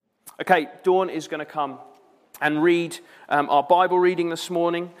Okay, Dawn is going to come and read our Bible reading this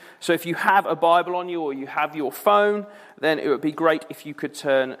morning. So if you have a Bible on you or you have your phone, then it would be great if you could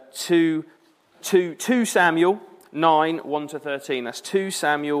turn to 2 Samuel 9, 1 to 13. That's 2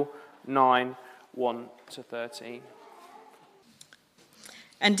 Samuel 9, 1 to 13.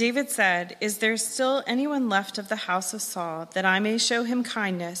 And David said, "Is there still anyone left of the house of Saul, that I may show him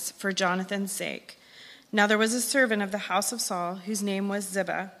kindness for Jonathan's sake?" Now there was a servant of the house of Saul, whose name was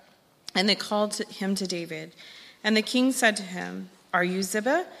Ziba, and they called him to David. And the king said to him, "Are you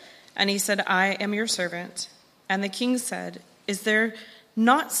Ziba?" And he said, "I am your servant." And the king said, "Is there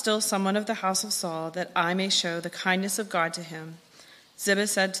not still someone of the house of Saul, that I may show the kindness of God to him?" Ziba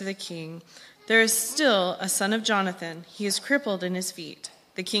said to the king, "There is still a son of Jonathan. He is crippled in his feet."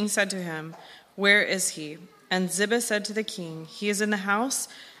 The king said to him, "Where is he?" And Ziba said to the king, "He is in the house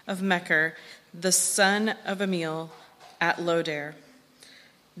of Mechir, the son of Amiel, at Lodair."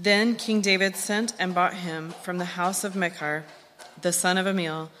 Then King David sent and bought him from the house of Mechir, the son of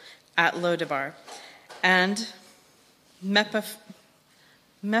Amiel, at Lodabar. And Mephibosheth,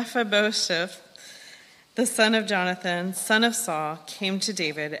 the son of Jonathan, son of Saul, came to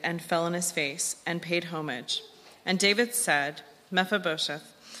David and fell on his face and paid homage. And David said,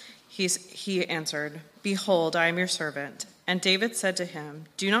 "Mephibosheth." He answered, "Behold, I am your servant." And David said to him,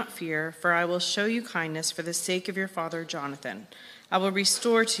 "Do not fear, for I will show you kindness for the sake of your father Jonathan. I will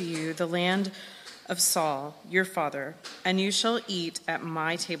restore to you the land of Saul, your father, and you shall eat at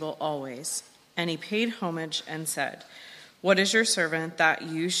my table always." And he paid homage and said, "What is your servant that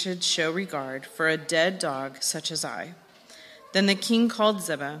you should show regard for a dead dog such as I?" Then the king called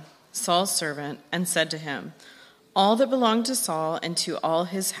Ziba, Saul's servant, and said to him, "All that belonged to Saul and to all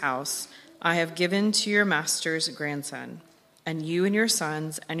his house I have given to your master's grandson, and you and your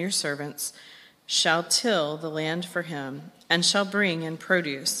sons and your servants shall till the land for him, and shall bring in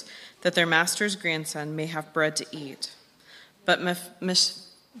produce, that their master's grandson may have bread to eat. But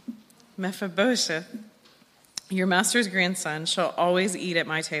Mephibosheth, your master's grandson, shall always eat at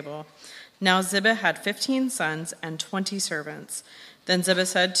my table." Now Ziba had 15 sons and 20 servants. Then Ziba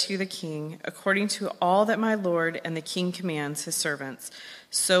said to the king, "According to all that my lord and the king commands his servants,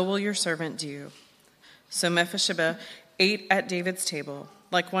 so will your servant do." So Mephibosheth ate at David's table,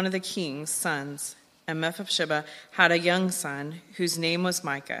 like one of the king's sons. And Mephibosheth had a young son, whose name was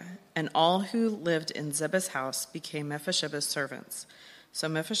Micah, and all who lived in Ziba's house became Mephibosheth's servants. So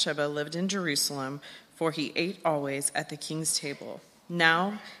Mephibosheth lived in Jerusalem, for he ate always at the king's table.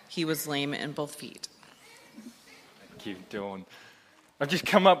 Now he was lame in both feet. Thank you, Dawn. I've just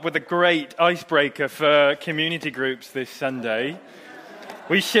come up with a great icebreaker for community groups this Sunday.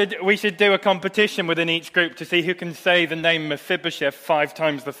 We should do a competition within each group to see who can say the name Mephibosheth 5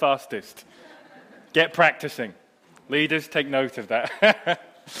 times the fastest. Get practicing. Leaders, take note of that.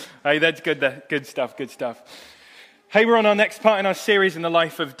 Hey, that's good. Good stuff. Hey, we're on our next part in our series in the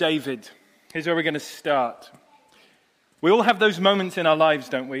life of David. Here's where we're going to start. We all have those moments in our lives,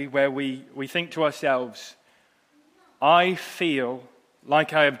 don't we, where we think to ourselves, I feel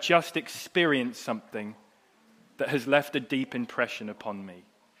like I have just experienced something that has left a deep impression upon me.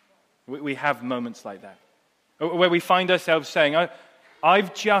 We have moments like that, where we find ourselves saying,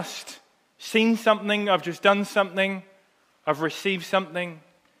 I've just seen something, I've just done something, I've received something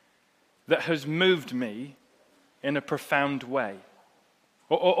that has moved me in a profound way.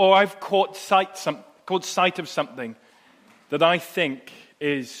 Or I've caught sight of something that I think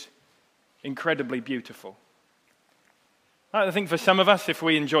is incredibly beautiful. I think for some of us, if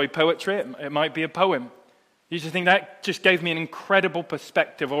we enjoy poetry, it might be a poem. You just think that just gave me an incredible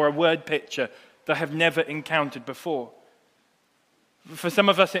perspective or a word picture that I have never encountered before. For some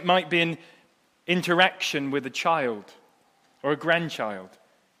of us, it might be an interaction with a child or a grandchild.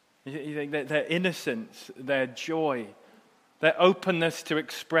 You think that their innocence, their joy, their openness to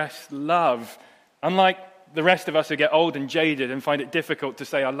express love. Unlike the rest of us who get old and jaded and find it difficult to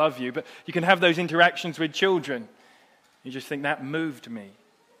say I love you, but you can have those interactions with children. You just think that moved me.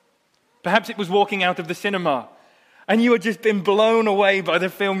 Perhaps it was walking out of the cinema and you had just been blown away by the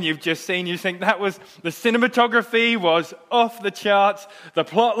film you've just seen. You think that was, the cinematography was off the charts, the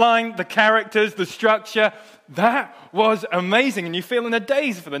plot line, the characters, the structure, that was amazing. And you feel in a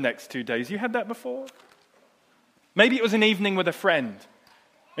daze for the next 2 days. You had that before? Maybe it was an evening with a friend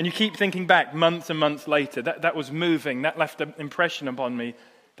and you keep thinking back months and months later, that was moving, that left an impression upon me.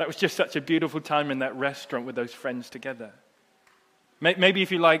 That was just such a beautiful time in that restaurant with those friends together. Maybe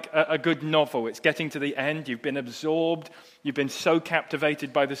if you like a good novel, it's getting to the end, you've been absorbed, you've been so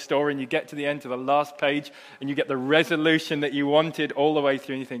captivated by the story, and you get to the end, to the last page, and you get the resolution that you wanted all the way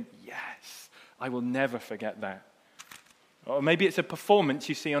through, and you think, yes, I will never forget that. Or maybe it's a performance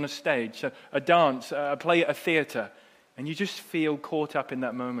you see on a stage, a dance, a play at a theatre, and you just feel caught up in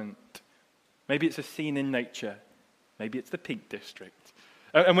that moment. Maybe it's a scene in nature. Maybe it's the Peak District.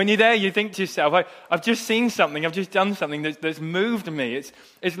 And when you're there, you think to yourself, I've just seen something, I've just done something that's moved me.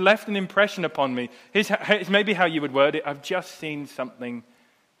 It's left an impression upon me. It's maybe how you would word it. I've just seen something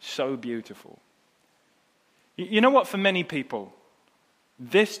so beautiful. You know what? For many people,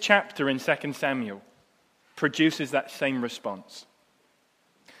 this chapter in 2 Samuel produces that same response.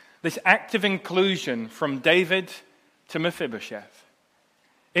 This act of inclusion from David to Mephibosheth.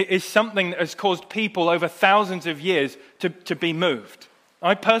 It is something that has caused people over thousands of years to be moved.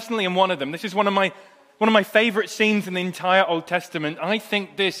 I personally am one of them. This is one of my favorite scenes in the entire Old Testament. I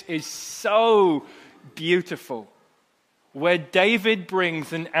think this is so beautiful, where David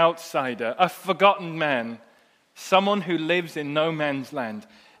brings an outsider, a forgotten man, someone who lives in no man's land,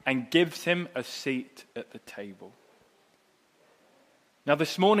 and gives him a seat at the table. Now,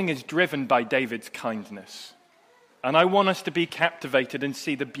 this morning is driven by David's kindness, and I want us to be captivated and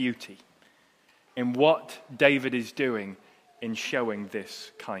see the beauty in what David is doing in showing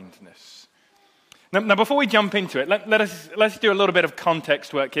this kindness. Now before we jump into it, let's do a little bit of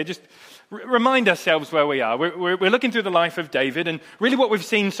context work here. Just remind ourselves where we are. We're looking through the life of David, and really what we've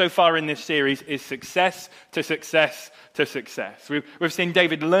seen so far in this series is success to success to success. We've seen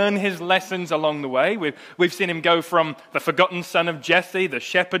David learn his lessons along the way. We've seen him go from the forgotten son of Jesse, the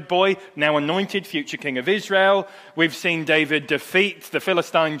shepherd boy, now anointed future king of Israel. We've seen David defeat the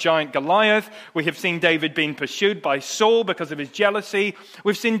Philistine giant Goliath. We have seen David being pursued by Saul because of his jealousy.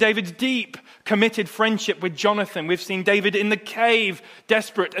 We've seen David's deep, committed friendship with Jonathan. We've seen David in the cave,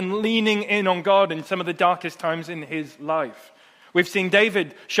 desperate and leaning in on God in some of the darkest times in his life. We've seen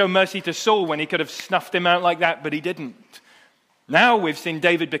David show mercy to Saul when he could have snuffed him out like that, but he didn't. Now we've seen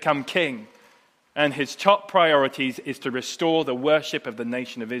David become king, and his top priorities is to restore the worship of the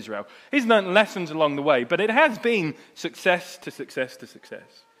nation of Israel. He's learned lessons along the way, but it has been success to success to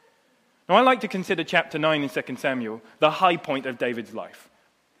success. Now I like to consider chapter 9 in 2 Samuel the high point of David's life.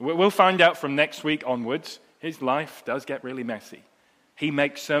 We'll find out from next week onwards, his life does get really messy. He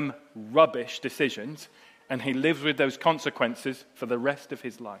makes some rubbish decisions, and he lives with those consequences for the rest of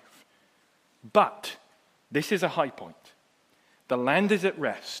his life. But this is a high point. The land is at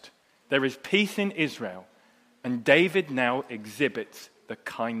rest. There is peace in Israel, and David now exhibits the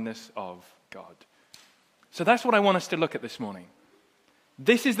kindness of God. So that's what I want us to look at this morning.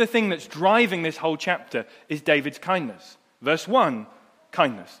 This is the thing that's driving this whole chapter, is David's kindness. Verse 1,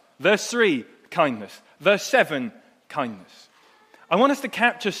 kindness. Verse 3, kindness. Verse 7, kindness. I want us to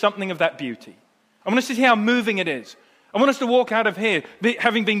capture something of that beauty. I want us to see how moving it is. I want us to walk out of here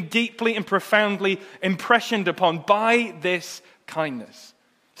having been deeply and profoundly impressioned upon by this kindness.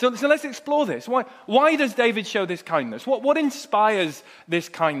 So let's explore this. Why does David show this kindness? What inspires this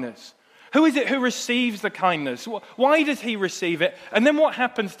kindness? Who is it who receives the kindness? Why does he receive it? And then what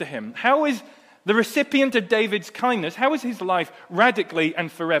happens to him? How is the recipient of David's kindness, how is his life radically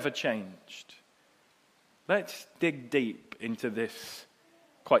and forever changed? Let's dig deep into this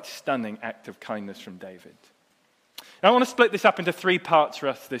quite stunning act of kindness from David. Now, I want to split this up into 3 parts for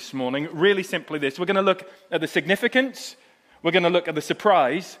us this morning. Really simply this. We're going to look at the significance, we're going to look at the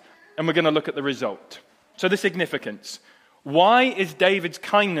surprise, and we're going to look at the result. So the significance. Why is David's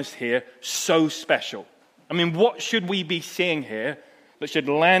kindness here so special? I mean, what should we be seeing here that should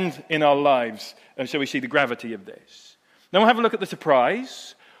land in our lives, and so we see the gravity of this? Then we'll have a look at the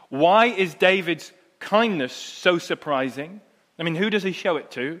surprise. Why is David's kindness so surprising? I mean, who does he show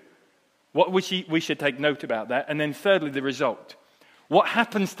it to? What we should take note about that. And then thirdly, the result. What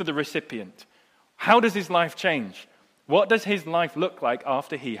happens to the recipient? How does his life change? What does his life look like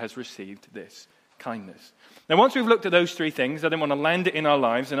after he has received this kindness? Now, once we've looked at those 3 things, I then want to land it in our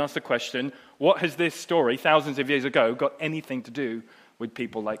lives and ask the question, what has this story, thousands of years ago, got anything to do with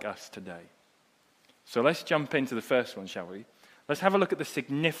people like us today? So let's jump into the first one, shall we? Let's have a look at the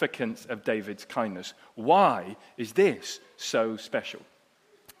significance of David's kindness. Why is this so special?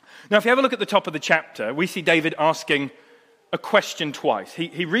 Now, if you have a look at the top of the chapter, we see David asking a question twice. He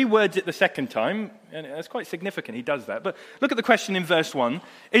rewords it the second time, and that's quite significant. He does that. But look at the question in verse 1.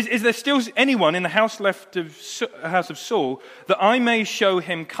 Is there still anyone in the house of Saul that I may show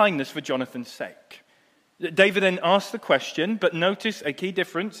him kindness for Jonathan's sake? David then asks the question, but notice a key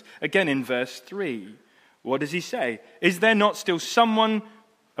difference again in verse 3. What does he say? Is there not still someone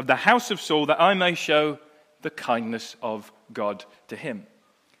of the house of Saul that I may show the kindness of God to him?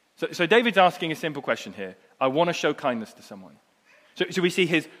 So David's asking a simple question here. I want to show kindness to someone. So we see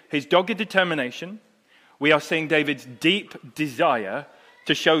his dogged determination. We are seeing David's deep desire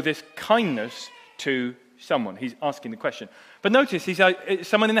to show this kindness to someone. He's asking the question. But notice, he's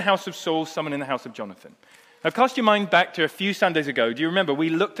someone in the house of Saul, someone in the house of Jonathan. Now, cast your mind back to a few Sundays ago. Do you remember we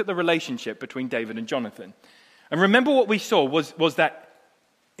looked at the relationship between David and Jonathan? And remember what we saw was that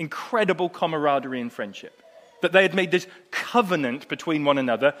incredible camaraderie and friendship. That they had made this covenant between one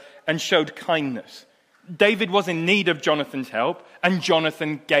another and showed kindness. David was in need of Jonathan's help, and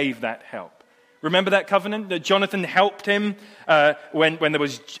Jonathan gave that help. Remember that covenant? That Jonathan helped him when there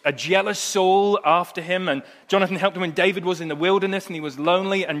was a jealous Saul after him, and Jonathan helped him when David was in the wilderness and he was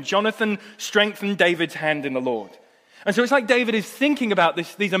lonely, and Jonathan strengthened David's hand in the Lord. And so it's like David is thinking about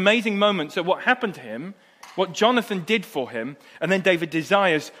these amazing moments of what happened to him, what Jonathan did for him, and then David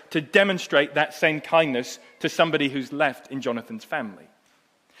desires to demonstrate that same kindness to somebody who's left in Jonathan's family.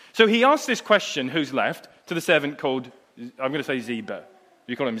 So he asks this question, who's left, to the servant called, I'm going to say Ziba.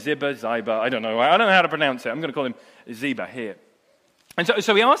 You call him Ziba, Ziba, I don't know. I don't know how to pronounce it. I'm going to call him Ziba here. And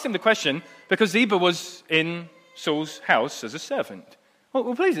so he asked him the question because Ziba was in Saul's house as a servant.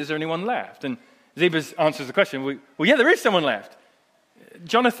 Well, please, is there anyone left? And Ziba answers the question, well, yeah, there is someone left.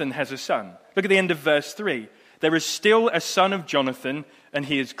 Jonathan has a son. Look at the end of verse 3. There is still a son of Jonathan, and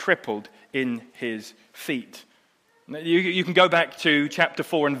he is crippled in his feet. You can go back to chapter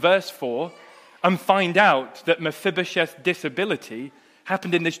 4 and verse 4 and find out that Mephibosheth's disability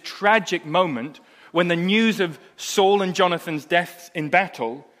happened in this tragic moment when the news of Saul and Jonathan's deaths in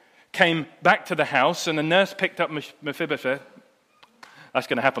battle came back to the house, and the nurse picked up Mephibosheth. That's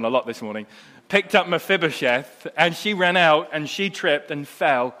going to happen a lot this morning. Picked up Mephibosheth, and she ran out, and she tripped and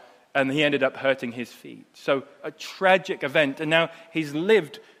fell, and he ended up hurting his feet. So a tragic event, and now he's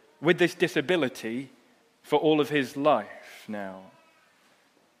lived with this disability for all of his life now.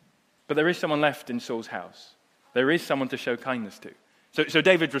 But there is someone left in Saul's house. There is someone to show kindness to. So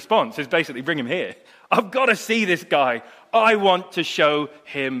David's response is basically, bring him here. I've got to see this guy. I want to show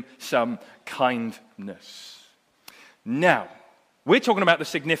him some kindness. Now, we're talking about the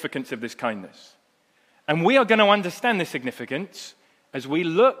significance of this kindness. And we are going to understand the significance as we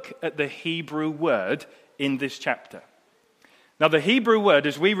look at the Hebrew word in this chapter. Now, the Hebrew word,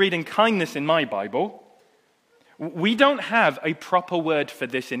 as we read in kindness in my Bible, we don't have a proper word for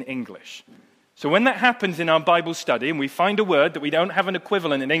this in English. So when that happens in our Bible study and we find a word that we don't have an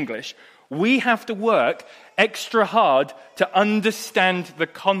equivalent in English, we have to work extra hard to understand the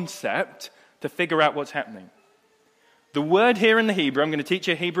concept to figure out what's happening. The word here in the Hebrew, I'm going to teach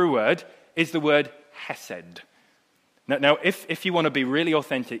you a Hebrew word, is the word hesed. Now if you want to be really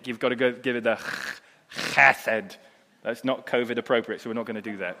authentic, you've got to go give it the chesed. That's not COVID appropriate, so we're not going to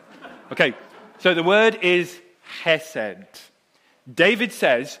do that. Okay, so the word is hesed. David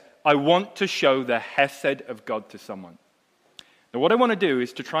says, I want to show the hesed of God to someone. Now, what I want to do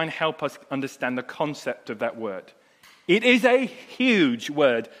is to try and help us understand the concept of that word. It is a huge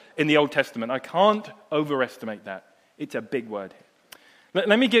word in the Old Testament. I can't overestimate that. It's a big word.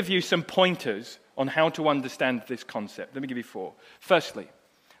 Let me give you some pointers on how to understand this concept. Let me give you 4. Firstly,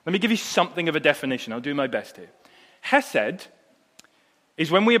 let me give you something of a definition. I'll do my best here. Hesed is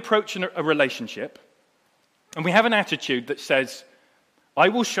when we approach a relationship and we have an attitude that says, I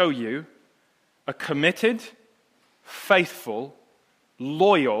will show you a committed, faithful,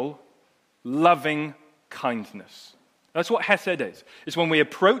 loyal, loving kindness. That's what hesed is. It's when we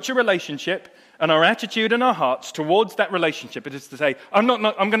approach a relationship and our attitude and our hearts towards that relationship, it is to say, I'm not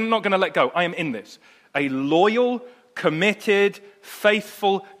going to let go. I am in this. A loyal, committed,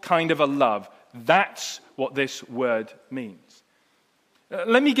 faithful kind of a love. That's what this word means.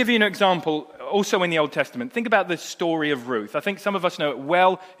 Let me give you an example also in the Old Testament. Think about the story of Ruth. I think some of us know it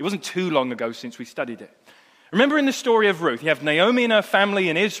well. It wasn't too long ago since we studied it. Remember in the story of Ruth, you have Naomi and her family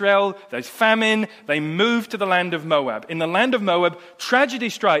in Israel. There's famine. They move to the land of Moab. In the land of Moab, tragedy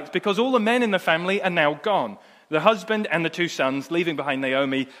strikes because all the men in the family are now gone. The husband and the 2 sons, leaving behind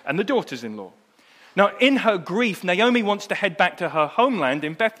Naomi and the daughters-in-law. Now, in her grief, Naomi wants to head back to her homeland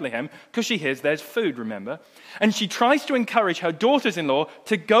in Bethlehem because she hears there's food, remember? And she tries to encourage her daughters-in-law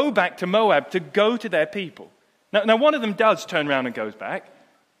to go back to Moab, to go to their people. Now, one of them does turn around and goes back,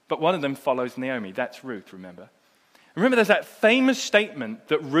 but one of them follows Naomi. That's Ruth, remember? Remember, there's that famous statement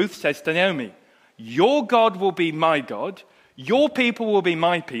that Ruth says to Naomi, your God will be my God, your people will be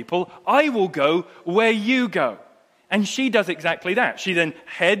my people, I will go where you go. And she does exactly that. She then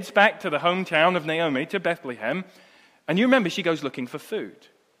heads back to the hometown of Naomi, to Bethlehem. And you remember, she goes looking for food.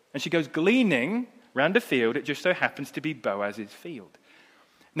 And she goes gleaning round a field. It just so happens to be Boaz's field.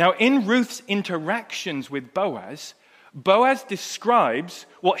 Now, in Ruth's interactions with Boaz, Boaz describes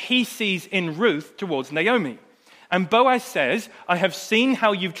what he sees in Ruth towards Naomi. And Boaz says, I have seen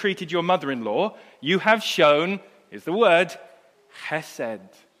how you've treated your mother-in-law. You have shown, here's the word, hesed.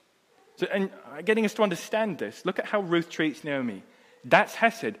 And getting us to understand this, look at how Ruth treats Naomi. That's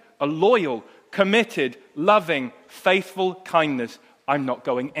hesed, a loyal, committed, loving, faithful kindness. I'm not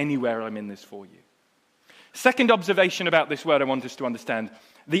going anywhere. I'm in this for you. Second observation about this word I want us to understand.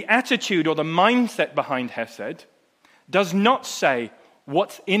 The attitude or the mindset behind hesed does not say,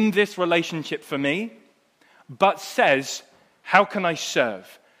 what's in this relationship for me, but says, how can I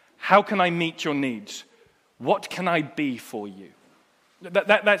serve? How can I meet your needs? What can I be for you?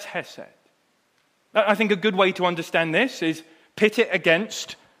 That's hesed. I think a good way to understand this is pit it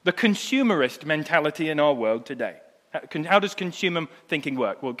against the consumerist mentality in our world today. How does consumer thinking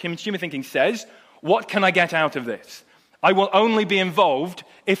work? Well, consumer thinking says, what can I get out of this? I will only be involved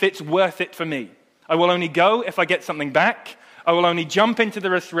if it's worth it for me. I will only go if I get something back. I will only jump into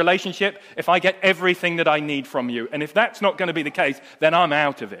the relationship if I get everything that I need from you. And if that's not going to be the case, then I'm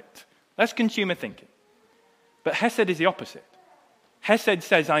out of it. That's consumer thinking. But Hesed is the opposite. Hesed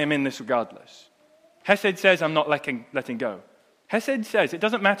says, I am in this regardless. Hesed says, I'm not letting go. Hesed says, it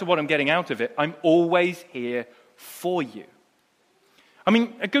doesn't matter what I'm getting out of it, I'm always here for you. I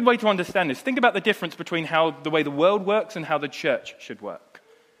mean, a good way to understand this, think about the difference between the way the world works and how the church should work.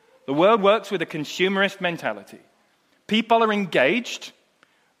 The world works with a consumerist mentality. People are engaged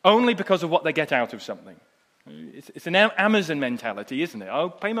only because of what they get out of something. It's an Amazon mentality, isn't it? I'll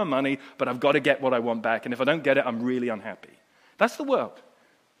pay my money, but I've got to get what I want back, and if I don't get it, I'm really unhappy. That's the world.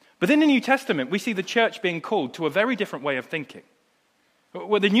 But in the New Testament, we see the church being called to a very different way of thinking.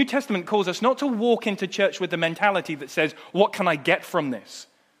 Where the New Testament calls us not to walk into church with the mentality that says, what can I get from this?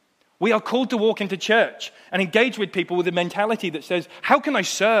 We are called to walk into church and engage with people with a mentality that says, how can I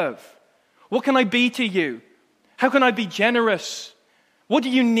serve? What can I be to you? How can I be generous? What do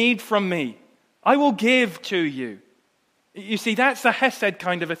you need from me? I will give to you. You see, that's the Hesed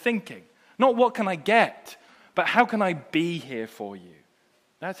kind of a thinking. Not what can I get, but how can I be here for you?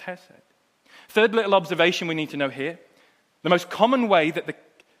 That's Hesed. Third little observation we need to know here. The most common way that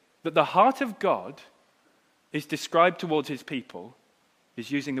the heart of God is described towards his people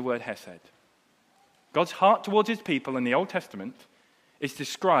is using the word Hesed. God's heart towards his people in the Old Testament is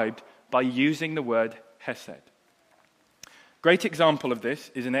described by using the word Hesed. Great example of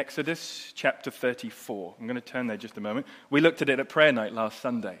this is in Exodus chapter 34. I'm going to turn there just a moment. We looked at it at prayer night last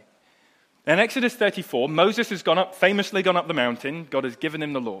Sunday. In Exodus 34, Moses has famously gone up the mountain. God has given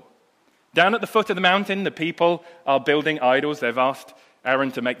him the law. Down at the foot of the mountain, the people are building idols. They've asked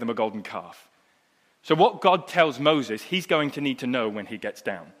Aaron to make them a golden calf. So what God tells Moses, he's going to need to know when he gets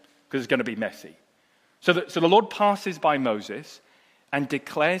down, because it's going to be messy. So the Lord passes by Moses and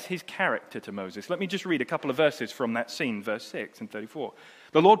declares his character to Moses. Let me just read a couple of verses from that scene, verse 6 and 34.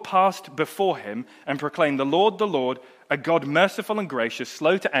 The Lord passed before him and proclaimed, the Lord, a God merciful and gracious,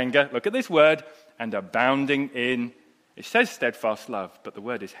 slow to anger, look at this word, and abounding in, it says steadfast love, but the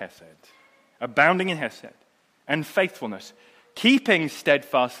word is Hesed. Abounding in Hesed and faithfulness, keeping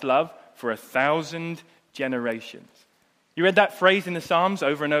steadfast love for 1,000 generations. You read that phrase in the Psalms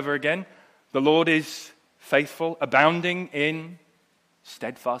over and over again. The Lord is faithful, abounding in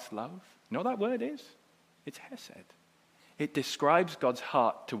steadfast love. You know what that word is? It's Hesed. It describes God's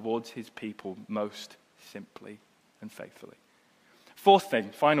heart towards his people most simply and faithfully. Fourth thing,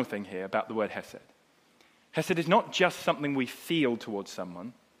 final thing here about the word Hesed. Hesed is not just something we feel towards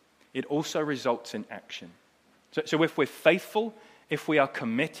someone. It also results in action. So if we're faithful, if we are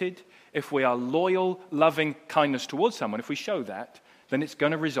committed, if we are loyal, loving kindness towards someone, if we show that, then it's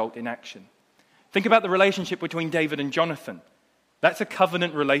going to result in action. Think about the relationship between David and Jonathan. That's a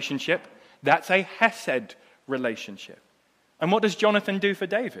covenant relationship. That's a Hesed relationship. And what does Jonathan do for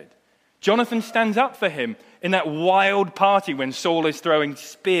David? Jonathan stands up for him in that wild party when Saul is throwing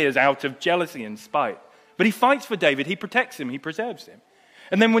spears out of jealousy and spite. But he fights for David. He protects him. He preserves him.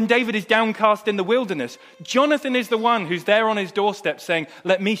 And then when David is downcast in the wilderness, Jonathan is the one who's there on his doorstep saying,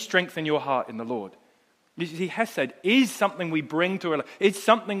 let me strengthen your heart in the Lord. You see, Hesed is something we bring to a, it's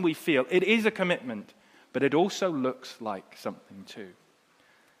something we feel. It is a commitment, but it also looks like something too.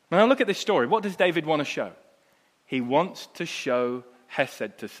 Now look at this story. What does David want to show? He wants to show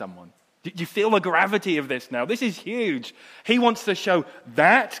Hesed to someone. Do you feel the gravity of this now? This is huge. He wants to show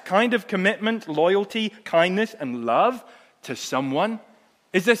that kind of commitment, loyalty, kindness, and love to someone.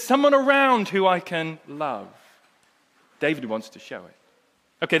 Is there someone around who I can love? David wants to show it.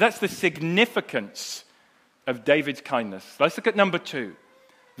 Okay, that's the significance of David's kindness. Let's look at number 2,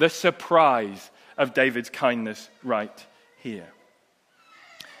 the surprise of David's kindness right here.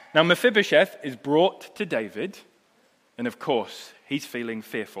 Now, Mephibosheth is brought to David, and of course, he's feeling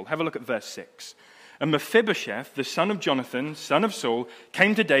fearful. Have a look at verse 6. And Mephibosheth, the son of Jonathan, son of Saul,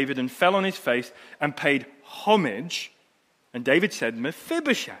 came to David and fell on his face and paid homage. And David said,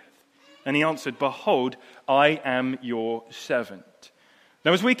 Mephibosheth. And he answered, behold, I am your servant.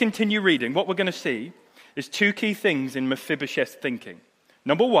 Now, as we continue reading, what we're going to see is two key things in Mephibosheth's thinking.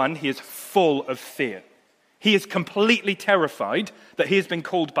 Number one, he is full of fear. He is completely terrified that he has been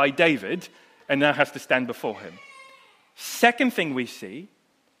called by David and now has to stand before him. Second thing we see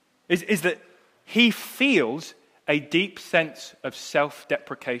is that he feels a deep sense of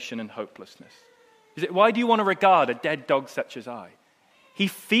self-deprecation and hopelessness. Why do you want to regard a dead dog such as I? He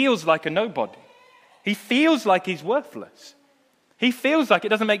feels like a nobody. He feels like he's worthless. He feels like it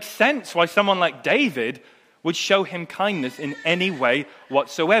doesn't make sense why someone like David would show him kindness in any way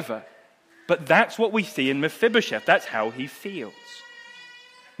whatsoever. But that's what we see in Mephibosheth. That's how he feels.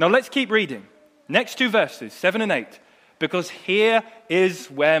 Now let's keep reading. Next two verses, 7 and 8. Because here is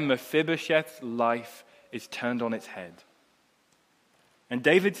where Mephibosheth's life is turned on its head. And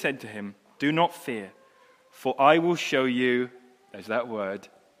David said to him, do not fear, for I will show you, there's that word,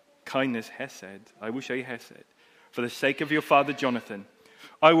 kindness, hesed. I will show you hesed. For the sake of your father Jonathan,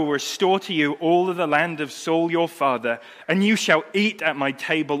 I will restore to you all of the land of Saul your father, and you shall eat at my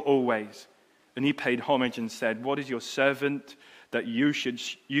table always. And he paid homage and said, what is your servant that you should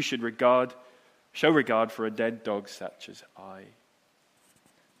show regard for a dead dog such as I?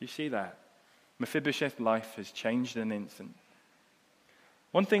 You see that? Mephibosheth's life has changed in an instant.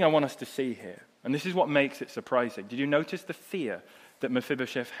 One thing I want us to see here, and this is what makes it surprising. Did you notice the fear that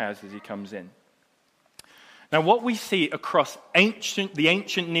Mephibosheth has as he comes in? Now, what we see across the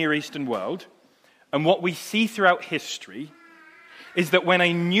ancient Near Eastern world, and what we see throughout history, is that when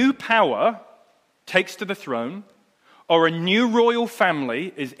a new power takes to the throne, or a new royal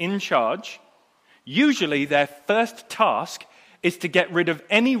family is in charge, usually their first task is to get rid of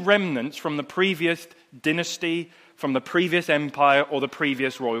any remnants from the previous dynasty, from the previous empire, or the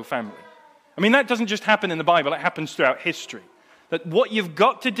previous royal family. I mean, that doesn't just happen in the Bible, it happens throughout history. That what you've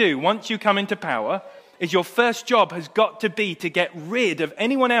got to do once you come into power is your first job has got to be to get rid of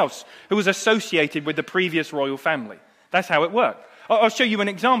anyone else who was associated with the previous royal family. That's how it worked. I'll show you an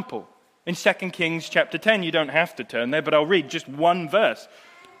example. In 2 Kings chapter 10, you don't have to turn there, but I'll read just one verse.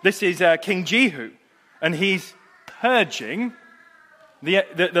 This is King Jehu, and he's purging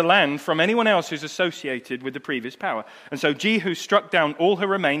the land from anyone else who's associated with the previous power. And so Jehu struck down all who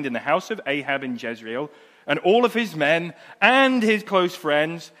remained in the house of Ahab in Jezreel, and all of his men, and his close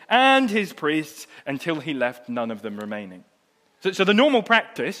friends, and his priests, until he left none of them remaining. So the normal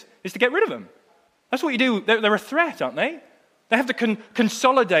practice is to get rid of them. That's what you do. They're a threat, aren't they? They have to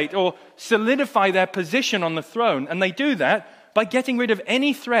consolidate or solidify their position on the throne, and they do that by getting rid of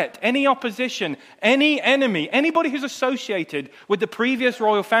any threat, any opposition, any enemy, anybody who's associated with the previous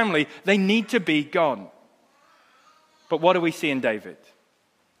royal family. They need to be gone. But what do we see in David?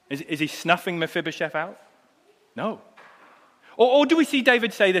 Is he snuffing Mephibosheth out? No. Or do we see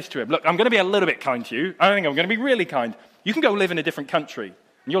David say this to him? Look, I'm going to be a little bit kind to you. I think I'm going to be really kind. You can go live in a different country,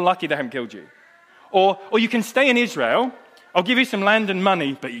 and you're lucky they haven't killed you. Or you can stay in Israel. I'll give you some land and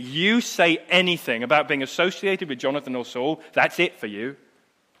money, but you say anything about being associated with Jonathan or Saul, that's it for you.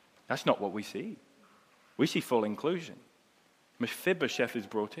 That's not what we see. We see full inclusion. Mephibosheth is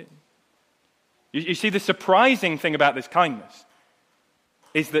brought in. You see, the surprising thing about this kindness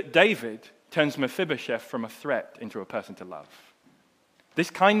is that David turns Mephibosheth from a threat into a person to love. This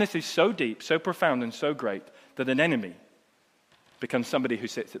kindness is so deep, so profound, and so great that an enemy becomes somebody who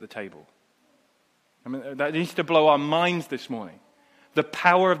sits at the table. I mean, that needs to blow our minds this morning. The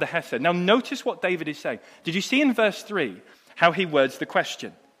power of the Hesed. Now notice what David is saying. Did you see in verse 3 how he words the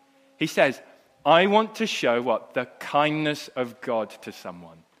question? He says, I want to show what? The kindness of God to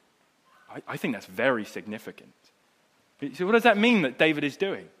someone. I think that's very significant. So what does that mean that David is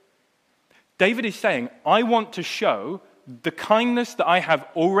doing? David is saying, I want to show the kindness that I have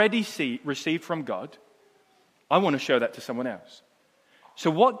already received from God. I want to show that to someone else. So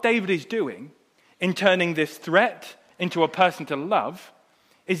what David is doing in turning this threat into a person to love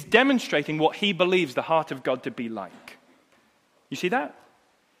is demonstrating what he believes the heart of God to be like. You see that?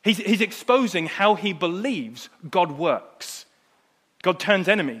 He's exposing how he believes God works. God turns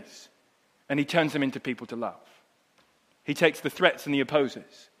enemies, and he turns them into people to love. He takes the threats and the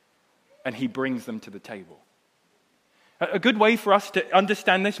opposers, and he brings them to the table. A good way for us to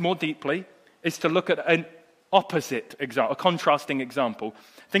understand this more deeply is to look at an opposite example, a contrasting example.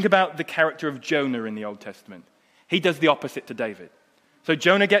 Think about the character of Jonah in the Old Testament. He does the opposite to David. So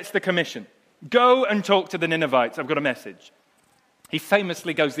Jonah gets the commission. Go and talk to the Ninevites. I've got a message. He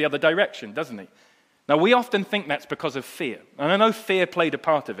famously goes the other direction, doesn't he? Now, we often think that's because of fear. And I know fear played a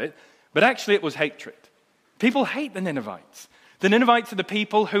part of it, but actually it was hatred. People hate the Ninevites. The Ninevites are the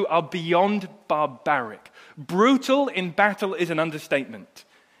people who are beyond barbaric. Brutal in battle is an understatement.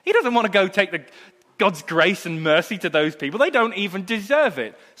 He doesn't want to go take God's grace and mercy to those people. They don't even deserve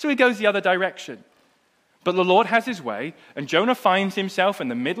it. So he goes the other direction. But the Lord has his way, and Jonah finds himself in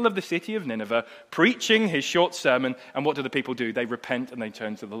the middle of the city of Nineveh, preaching his short sermon, and what do the people do? They repent and they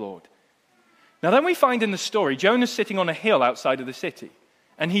turn to the Lord. Now then we find in the story, Jonah's sitting on a hill outside of the city,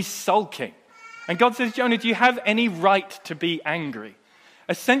 and he's sulking. And God says, Jonah, do you have any right to be angry?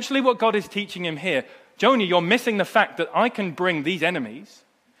 Essentially what God is teaching him here, Jonah, you're missing the fact that I can bring these enemies,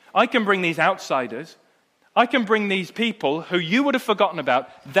 I can bring these outsiders, I can bring these people who you would have forgotten about,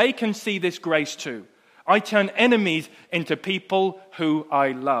 they can see this grace too. I turn enemies into people who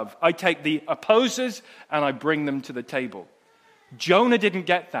I love. I take the opposers and I bring them to the table. Jonah didn't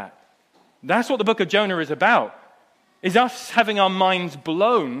get that. That's what the book of Jonah is about, is us having our minds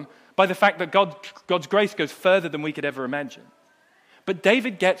blown by the fact that God's grace goes further than we could ever imagine. But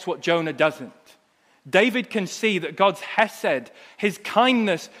David gets what Jonah doesn't. David can see that God's hesed, his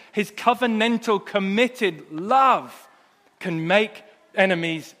kindness, his covenantal, committed love can make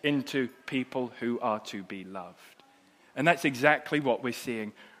enemies into people who are to be loved. And that's exactly what we're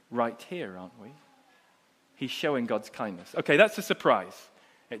seeing right here, aren't we? He's showing God's kindness. Okay, that's a surprise.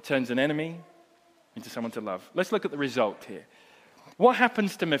 It turns an enemy into someone to love. Let's look at the result here. What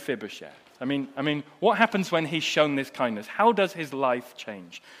happens to Mephibosheth? I mean, what happens when he's shown this kindness? How does his life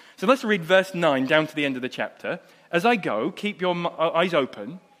change? So let's read verse 9 down to the end of the chapter. As I go, keep your eyes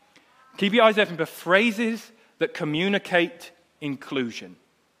open. Keep your eyes open for phrases that communicate inclusion.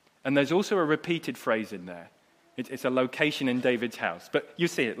 And there's also a repeated phrase in there. It's a location in David's house. But you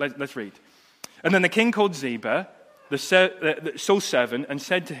see it. Let's read. And then the king called Ziba, Saul's servant, and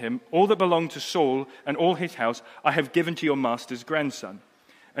said to him, all that belonged to Saul and all his house I have given to your master's grandson.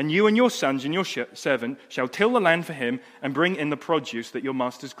 And you and your sons and your servant shall till the land for him and bring in the produce that your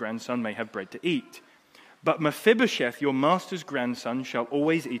master's grandson may have bread to eat. But Mephibosheth, your master's grandson, shall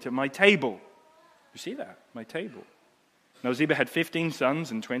always eat at my table. You see that? My table. Now Ziba had 15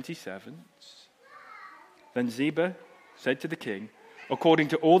 sons and 20 servants. Then Ziba said to the king, according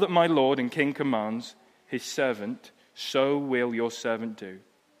to all that my lord and king commands his servant, so will your servant do.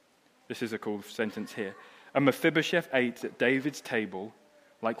 This is a cool sentence here. And Mephibosheth ate at David's table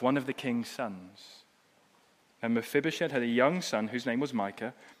like one of the king's sons. And Mephibosheth had a young son whose name was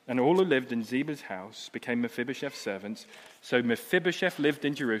Micah, and all who lived in Ziba's house became Mephibosheth's servants. So Mephibosheth lived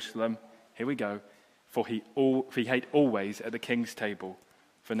in Jerusalem. Here we go. For he ate always at the king's table,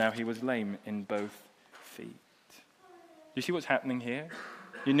 for now he was lame in both feet. Do you see what's happening here?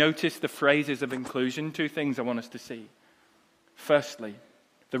 You notice the phrases of inclusion. Two things I want us to see. Firstly,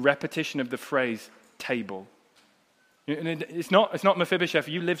 the repetition of the phrase table. It's not Mephibosheth,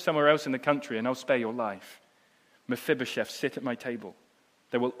 you live somewhere else in the country and I'll spare your life. Mephibosheth, sit at my table.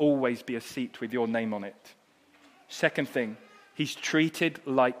 There will always be a seat with your name on it. Second thing, he's treated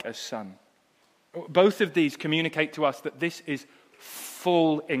like a son. Both of these communicate to us that this is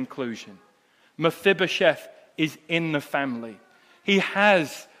full inclusion. Mephibosheth is in the family. He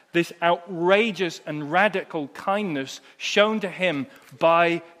has this outrageous and radical kindness shown to him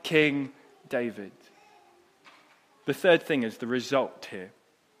by King David. The third thing is the result here.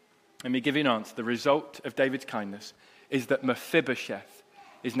 Let me give you an answer. The result of David's kindness is that Mephibosheth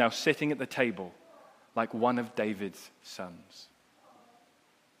is now sitting at the table like one of David's sons.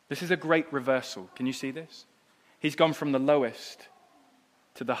 This is a great reversal. Can you see this? He's gone from the lowest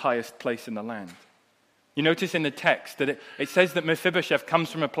to the highest place in the land. You notice in the text that it says that Mephibosheth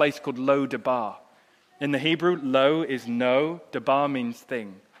comes from a place called Lo Debar. In the Hebrew, Lo is no, Debar means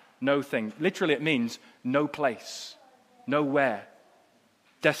thing, no thing. Literally it means no place, nowhere,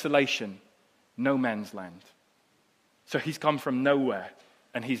 desolation, no man's land. So he's come from nowhere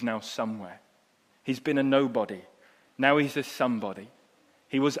and he's now somewhere. He's been a nobody, now he's a somebody.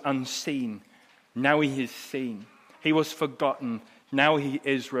 He was unseen, now he is seen. He was forgotten, now he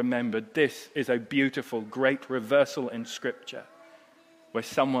is remembered. This is a beautiful, great reversal in Scripture where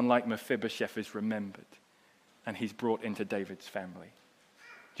someone like Mephibosheth is remembered and he's brought into David's family.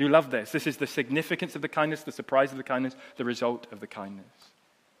 Do you love this? This is the significance of the kindness, the surprise of the kindness, the result of the kindness.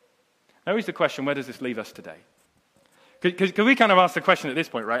 Now here's the question, where does this leave us today? Because we kind of ask the question at this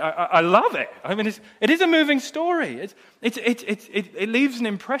point, right? I love it. I mean, it is a moving story. It leaves an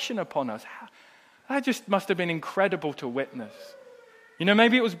impression upon us. That just must have been incredible to witness. You know,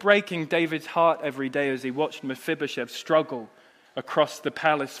 maybe it was breaking David's heart every day as he watched Mephibosheth struggle across the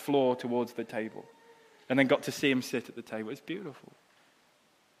palace floor towards the table and then got to see him sit at the table. It's beautiful.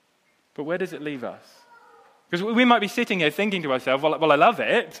 But where does it leave us? Because we might be sitting here thinking to ourselves, well, I love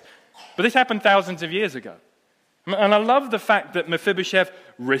it, but this happened thousands of years ago. And I love the fact that Mephibosheth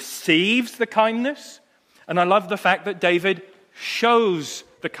receives the kindness, and I love the fact that David shows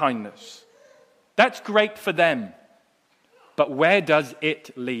the kindness. That's great for them. But where does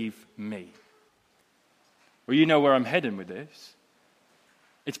it leave me? Well, you know where I'm heading with this.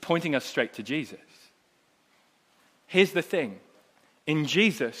 It's pointing us straight to Jesus. Here's the thing. In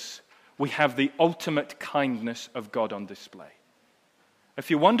Jesus, we have the ultimate kindness of God on display. If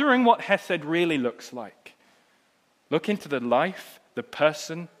you're wondering what Hesed really looks like, look into the life, the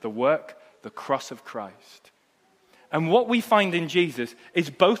person, the work, the cross of Christ. And what we find in Jesus is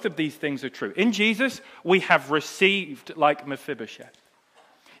both of these things are true. In Jesus, we have received like Mephibosheth.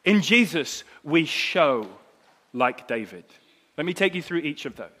 In Jesus, we show like David. Let me take you through each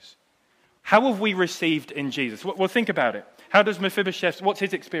of those. How have we received in Jesus? Well, think about it. How does Mephibosheth, what's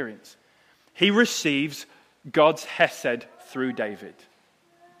his experience? He receives God's Hesed through David.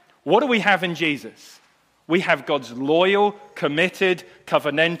 What do we have in Jesus? We have God's loyal, committed,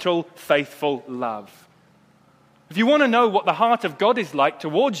 covenantal, faithful love. If you want to know what the heart of God is like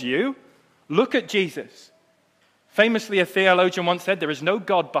towards you, look at Jesus. Famously, a theologian once said, there is no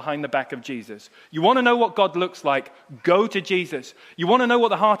God behind the back of Jesus. You want to know what God looks like? Go to Jesus. You want to know what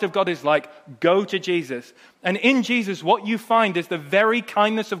the heart of God is like? Go to Jesus. And in Jesus, what you find is the very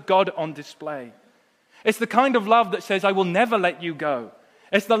kindness of God on display. It's the kind of love that says, I will never let you go.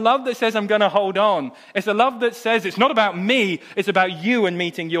 It's the love that says, I'm going to hold on. It's the love that says, it's not about me, it's about you and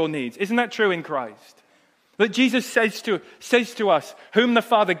meeting your needs. Isn't that true in Christ? That Jesus says to us, whom the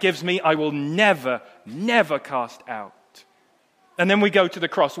Father gives me, I will never, never cast out. And then we go to the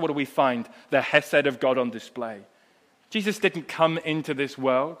cross. What do we find? The Hesed of God on display. Jesus didn't come into this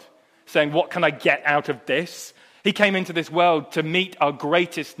world saying, what can I get out of this? He came into this world to meet our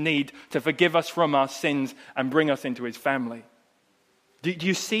greatest need, to forgive us from our sins and bring us into his family. Do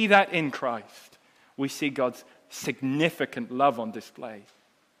you see that in Christ? We see God's significant love on display.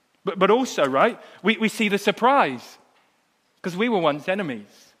 But also, right, we see the surprise. Because we were once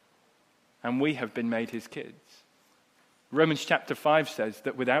enemies. And we have been made his kids. Romans chapter 5 says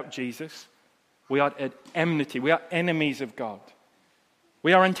that without Jesus, we are at enmity. We are enemies of God.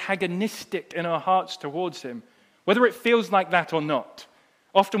 We are antagonistic in our hearts towards him. Whether it feels like that or not.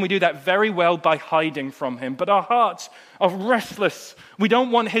 Often we do that very well by hiding from him. But our hearts are restless. We don't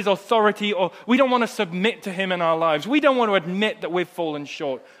want his authority, or we don't want to submit to him in our lives. We don't want to admit that we've fallen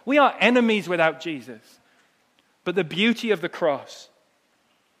short. We are enemies without Jesus. But the beauty of the cross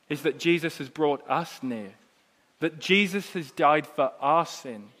is that Jesus has brought us near. That Jesus has died for our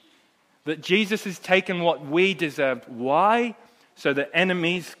sin. That Jesus has taken what we deserved. Why? So that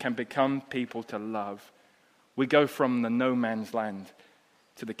enemies can become people to love. We go from the no man's land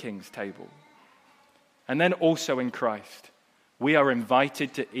to the king's table. And then also in Christ, we are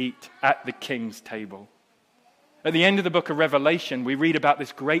invited to eat at the king's table. At the end of the book of Revelation, we read about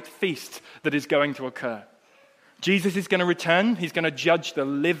this great feast that is going to occur. Jesus is going to return. He's going to judge the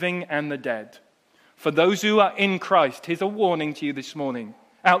living and the dead. For those who are in Christ, here's a warning to you this morning.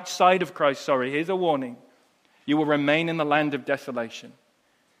 Outside of Christ, here's a warning. You will remain in the land of desolation.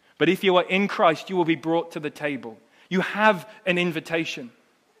 But if you are in Christ, you will be brought to the table. You have an invitation.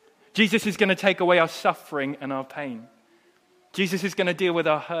 Jesus is going to take away our suffering and our pain. Jesus is going to deal with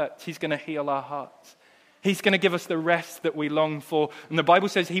our hurts. He's going to heal our hearts. He's going to give us the rest that we long for. And the Bible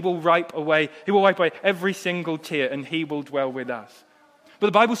says he will wipe away every single tear, and he will dwell with us. But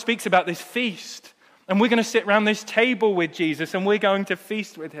the Bible speaks about this feast. And we're going to sit around this table with Jesus, and we're going to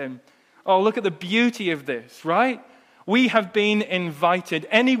feast with him. Oh, look at the beauty of this, right? We have been invited.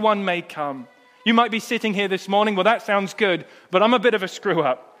 Anyone may come. You might be sitting here this morning, well, that sounds good, but I'm a bit of a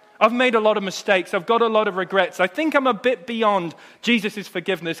screw-up. I've made a lot of mistakes. I've got a lot of regrets. I think I'm a bit beyond Jesus'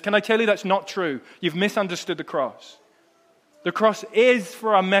 forgiveness. Can I tell you that's not true? You've misunderstood the cross. The cross is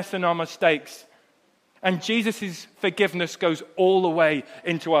for our mess and our mistakes. And Jesus' forgiveness goes all the way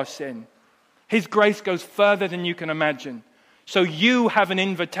into our sin. His grace goes further than you can imagine. So you have an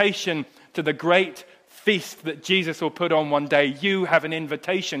invitation to the great feast that Jesus will put on one day. You have an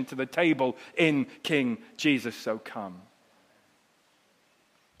invitation to the table in King Jesus, so come.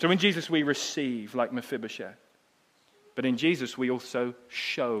 So in Jesus we receive like Mephibosheth. But in Jesus we also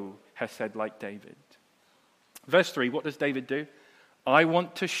show Hesed like David. Verse 3, what does David do? I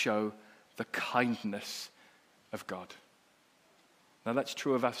want to show the kindness of God. Now that's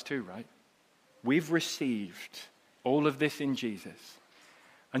true of us too, right? We've received all of this in Jesus.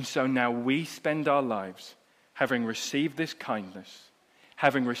 And so now we spend our lives having received this kindness,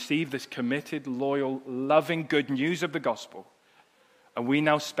 having received this committed, loyal, loving good news of the gospel. And we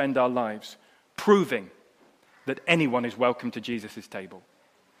now spend our lives proving that anyone is welcome to Jesus' table.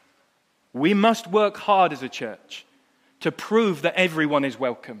 We must work hard as a church to prove that everyone is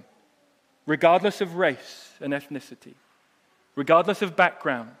welcome, regardless of race and ethnicity. regardless of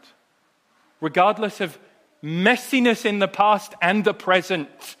background, regardless of messiness in the past and the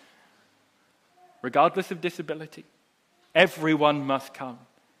present, regardless of disability. Everyone must come.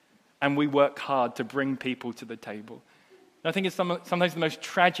 And we work hard to bring people to the table. And I think it's sometimes the most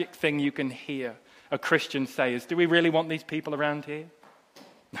tragic thing you can hear a Christian say is, do we really want these people around here?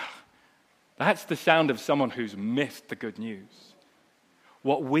 No. That's the sound of someone who's missed the good news.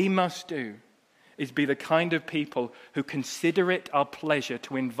 What we must do is be the kind of people who consider it our pleasure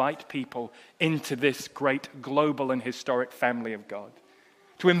to invite people into this great global and historic family of God.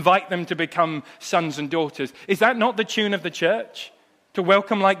 To invite them to become sons and daughters. Is that not the tune of the church? To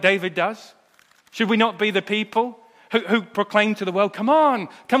welcome like David does? Should we not be the people who proclaim to the world, come on,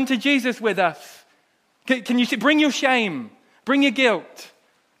 come to Jesus with us. Can you see, bring your shame, bring your guilt,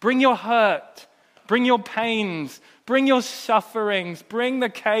 bring your hurt, bring your pains, bring your sufferings, bring the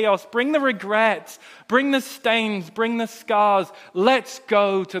chaos, bring the regrets, bring the stains, bring the scars. Let's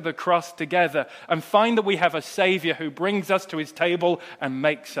go to the cross together and find that we have a Savior who brings us to his table and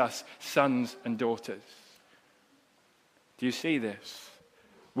makes us sons and daughters. Do you see this?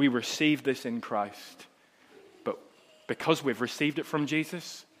 We receive this in Christ. But because we've received it from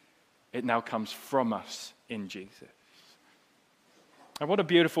Jesus, it now comes from us in Jesus. And what a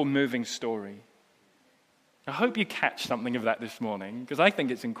beautiful, moving story. I hope you catch something of that this morning, because I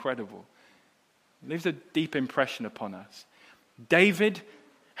think it's incredible. It leaves a deep impression upon us. David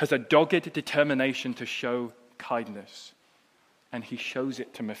has a dogged determination to show kindness, and he shows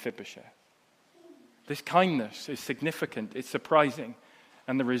it to Mephibosheth. This kindness is significant, it's surprising,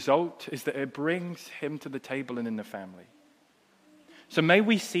 and the result is that it brings him to the table and in the family. So may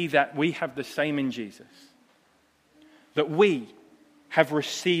we see that we have the same in Jesus, that we have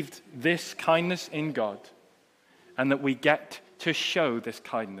received this kindness in God, and that we get to show this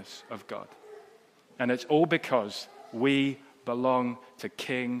kindness of God. And it's all because we belong to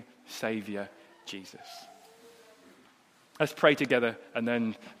King, Savior, Jesus. Let's pray together, and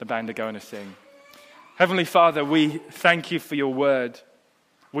then the band are going to sing. Heavenly Father, we thank you for your word.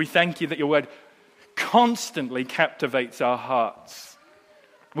 We thank you that your word constantly captivates our hearts.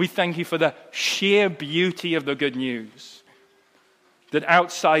 We thank you for the sheer beauty of the good news, that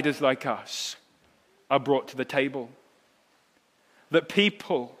outsiders like us are brought to the table, that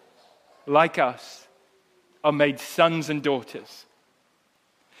people like us are made sons and daughters.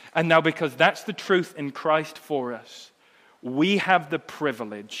 And now, because that's the truth in Christ for us, we have the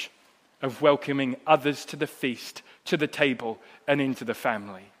privilege of welcoming others to the feast, to the table, and into the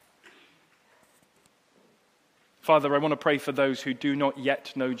family. Father, I want to pray for those who do not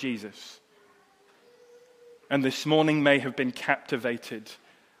yet know Jesus, and this morning may have been captivated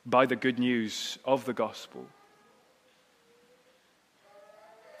by the good news of the gospel.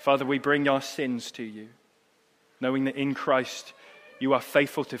 Father, we bring our sins to you, knowing that in Christ you are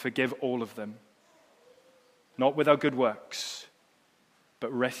faithful to forgive all of them, not with our good works,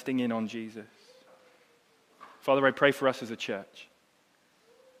 but resting in on Jesus. Father, I pray for us as a church.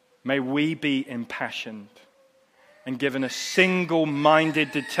 May we be impassioned and given a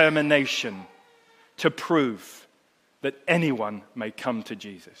single-minded determination to prove that anyone may come to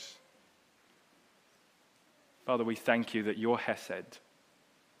Jesus. Father, we thank you that your Hesed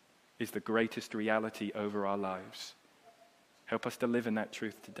is the greatest reality over our lives. Help us to live in that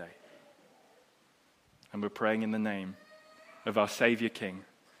truth today. And we're praying in the name of our Savior King,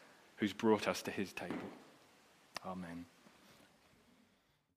 who's brought us to his table. Amen.